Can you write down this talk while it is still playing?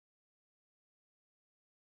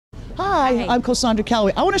Hi, I'm Cosandra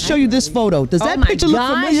Calloway. I want to show you this photo. Does that picture look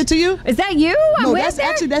familiar to you? Is that you? No,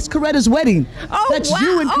 that's Coretta's wedding. Oh, that's wow.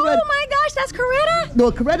 you and Coretta. Oh my gosh, that's Coretta?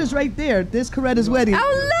 No, Coretta's right there. There's Coretta's wedding.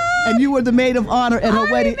 Oh, look. And you were the maid of honor at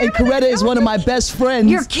her wedding. And Coretta is one of my best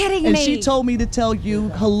friends. You're kidding and me. And she told me to tell you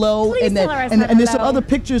hello. Please tell her I said and there's some hello. other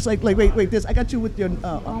pictures like wait, this. I got you with your.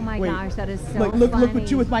 Oh my gosh, that is so look funny.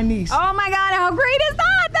 with you with my niece. Oh my God, how great is that?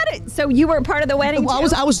 So you were part of the wedding Well,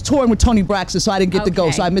 too? I was touring with Tony Braxton, so I didn't get to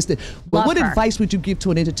go, so I missed it. But what her. advice would you give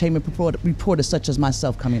to an entertainment reporter such as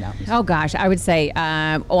myself coming out? Oh gosh, I would say,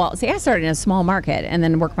 well, see, I started in a small market and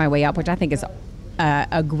then worked my way up, which I think is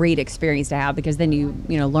a great experience to have, because then you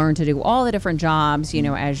learn to do all the different jobs,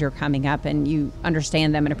 as you're coming up, and you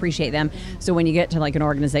understand them and appreciate them. So when you get to like an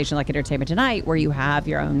organization like Entertainment Tonight, where you have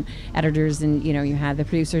your own editors and you have the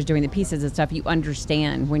producers doing the pieces and stuff, you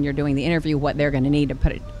understand when you're doing the interview what they're going to need to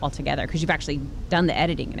put it all together, because you've actually done the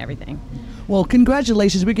editing and everything. Well,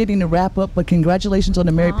 congratulations. We're getting to wrap up, but congratulations on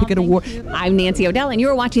the Mary Pickford Award. I'm Nancy O'Dell, and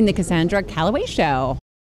you're watching the Cosandra Calloway Show.